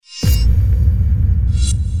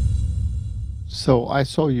So I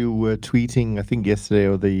saw you tweeting, I think yesterday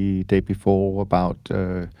or the day before, about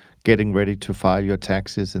getting ready to file your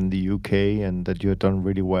taxes in the UK and that you had done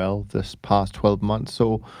really well this past 12 months.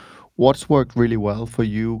 So what's worked really well for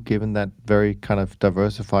you, given that very kind of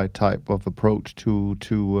diversified type of approach to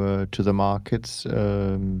the markets?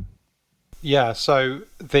 Yeah, so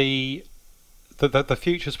the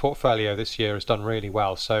futures portfolio this year has done really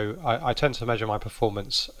well. So I tend to measure my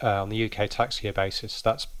performance on the UK tax year basis.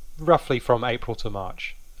 That's roughly from April to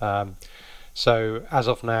March. So as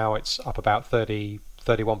of now, it's up about 31%.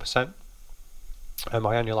 And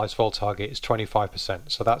my annualized vol target is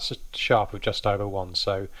 25%. So that's a sharp of just over one.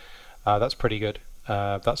 So that's pretty good.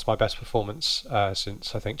 That's my best performance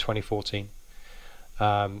since I think 2014.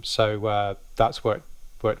 So that's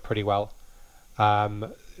worked pretty well.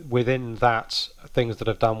 Within that, things that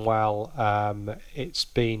have done well, it's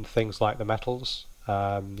been things like the metals,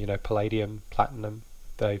 palladium, platinum.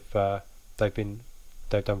 They've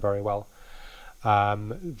done very well.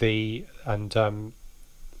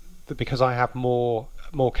 Because I have more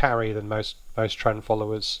carry than most trend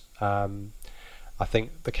followers, I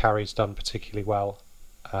think the carry's done particularly well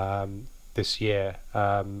this year,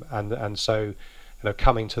 and so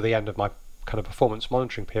coming to the end of my kind of performance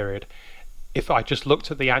monitoring period, if I just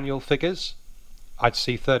looked at the annual figures, I'd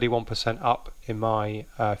see 31% up in my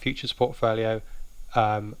futures portfolio.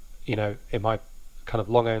 In my kind of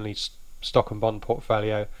long only stock and bond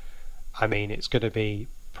portfolio, I mean, it's going to be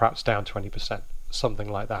perhaps down 20%, something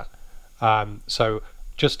like that. So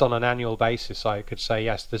just on an annual basis, I could say,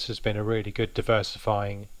 yes, this has been a really good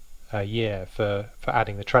diversifying year for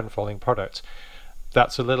adding the trend following product.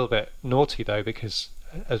 That's a little bit naughty though, because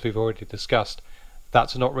as we've already discussed,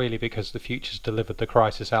 that's not really because the futures delivered the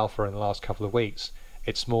crisis alpha in the last couple of weeks.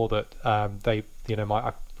 It's more that I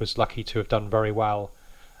was lucky to have done very well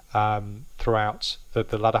throughout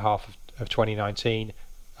the latter half of 2019.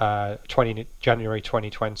 January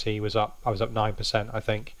 2020 I was up 9%, I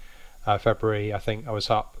think. February, I think I was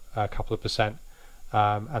up a couple of percent,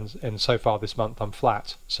 and so far this month I'm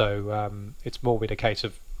flat. So it's more been a case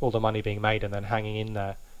of all the money being made and then hanging in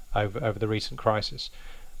there over the recent crisis,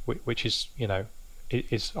 which is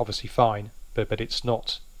is obviously fine, but it's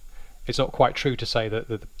not quite true to say that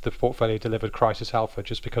the portfolio delivered crisis alpha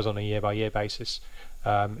just because on a year-by-year basis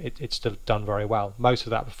it's still done very well. Most of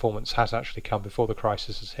that performance has actually come before the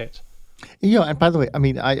crisis has hit. Yeah, and by the way, I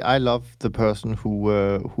mean, I love the person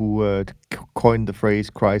who coined the phrase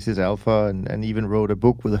 "crisis alpha" and even wrote a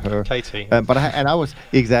book with her, Katie. But I was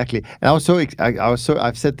exactly, and I was so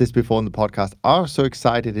I've said this before in the podcast. I was so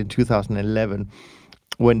excited in 2011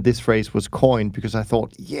 when this phrase was coined, because I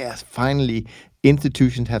thought, yes, finally,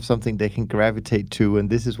 institutions have something they can gravitate to,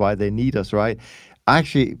 and this is why they need us, right? I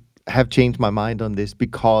actually have changed my mind on this,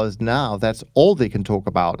 because now that's all they can talk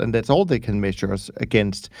about and that's all they can measure us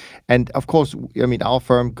against. And of course, I mean, our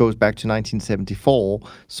firm goes back to 1974.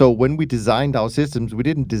 So when we designed our systems, we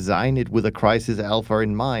didn't design it with a crisis alpha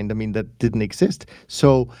in mind. I mean, that didn't exist.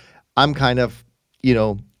 So I'm kind of,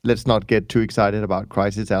 let's not get too excited about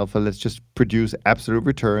crisis alpha. Let's just produce absolute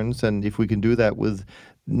returns. And if we can do that with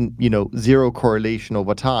zero correlation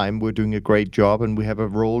over time, we're doing a great job, and we have a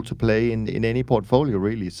role to play in any portfolio,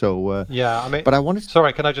 really. So yeah, I mean, but I wanted.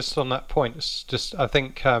 Sorry, can I just on that point? It's just I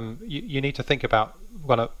think you need to think about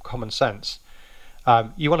common sense.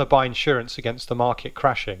 You want to buy insurance against the market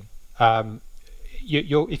crashing.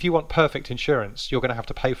 If you want perfect insurance, you're going to have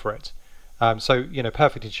to pay for it. So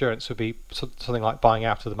perfect insurance would be something like buying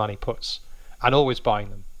out of the money puts, and always buying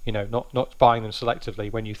them. Not buying them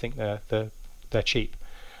selectively when you think they're cheap.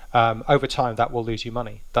 Over time, that will lose you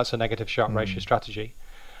money. That's a negative Sharpe ratio strategy.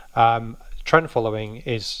 Trend following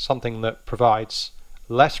is something that provides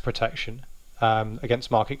less protection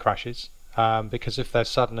against market crashes, because if they're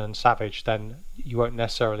sudden and savage, then you won't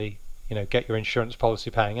necessarily get your insurance policy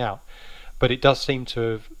paying out. But it does seem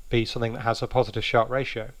to be something that has a positive Sharpe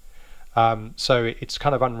ratio. So it's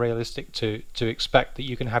kind of unrealistic to expect that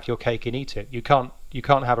you can have your cake and eat it. You can't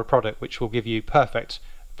have a product which will give you perfect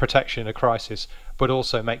protection in a crisis, but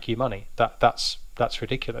also make you money. That's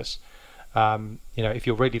ridiculous. If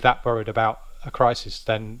you're really that worried about a crisis,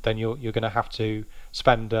 then you're going to have to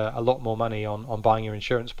spend a lot more money on buying your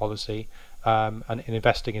insurance policy and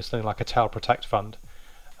investing in something like a tail protect fund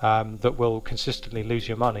that will consistently lose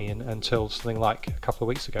your money until something like a couple of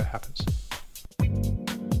weeks ago happens.